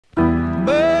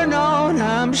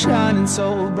shining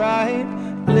so bright,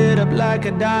 lit up like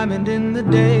a diamond in the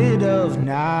dead of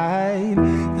night.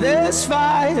 There's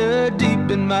fire deep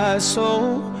in my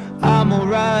soul, I'ma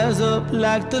rise up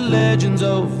like the legends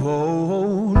of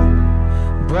old.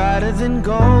 Brighter than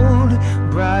gold,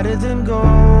 brighter than gold.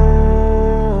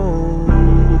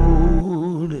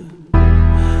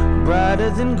 Brighter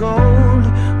than gold,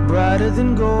 brighter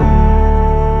than gold.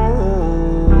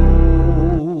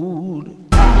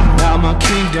 Now my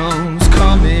kingdom's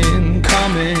coming,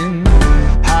 coming.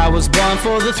 I was born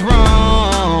for the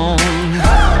throne.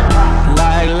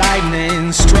 Like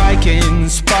lightning striking,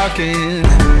 sparking,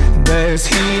 there's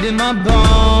heat in my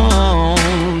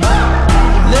bones.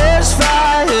 There's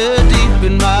fire deep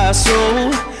in my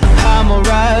soul, I'ma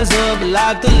rise up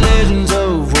like the legends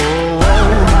of old.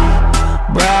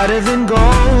 Brighter than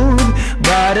gold,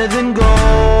 brighter than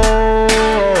gold.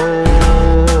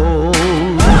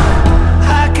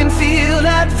 I can feel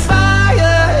that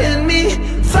fire in me,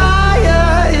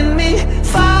 fire in me,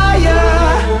 fire.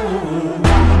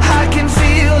 I can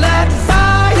feel that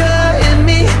fire in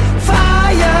me,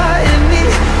 fire in me,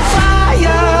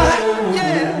 fire.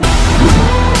 Yeah.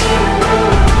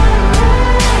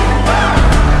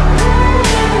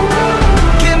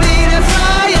 Give me that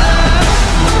fire.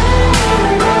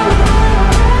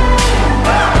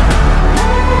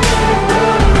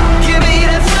 Give me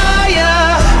that fire.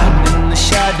 I'm in the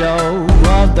shadow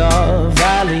of the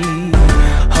valley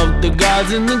of the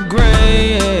gods in the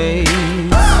graves.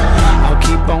 I'll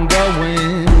keep on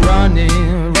going,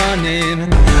 running, running.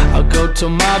 I'll go till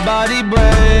my body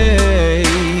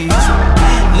breaks.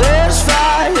 There's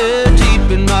fire deep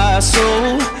in my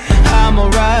soul, I'ma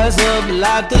rise up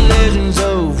like the legends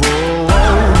of old.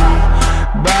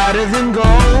 Brighter than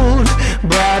gold,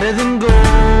 brighter than gold.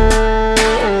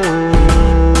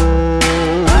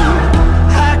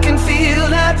 I can feel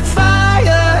that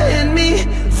fire in me,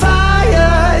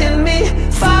 fire in me,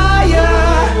 fire.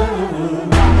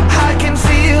 I can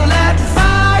feel that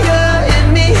fire in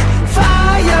me,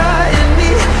 fire in me,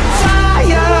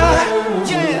 fire.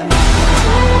 Yeah.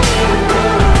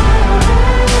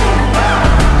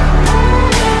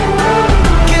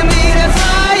 Give me that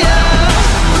fire.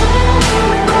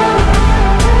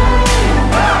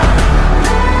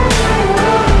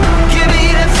 Give me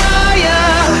that fire.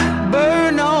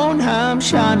 Burn on, I'm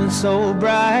shining so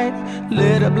bright,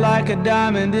 lit up like a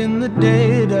diamond in the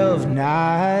dead of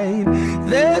night.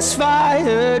 There's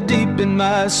fire deep in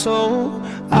my soul,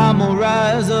 I'ma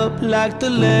rise up like the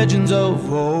legends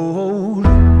of old.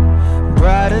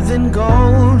 Brighter than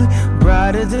gold,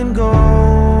 brighter than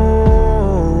gold.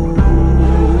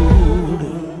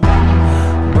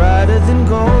 Brighter than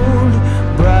gold,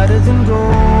 brighter than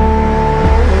gold.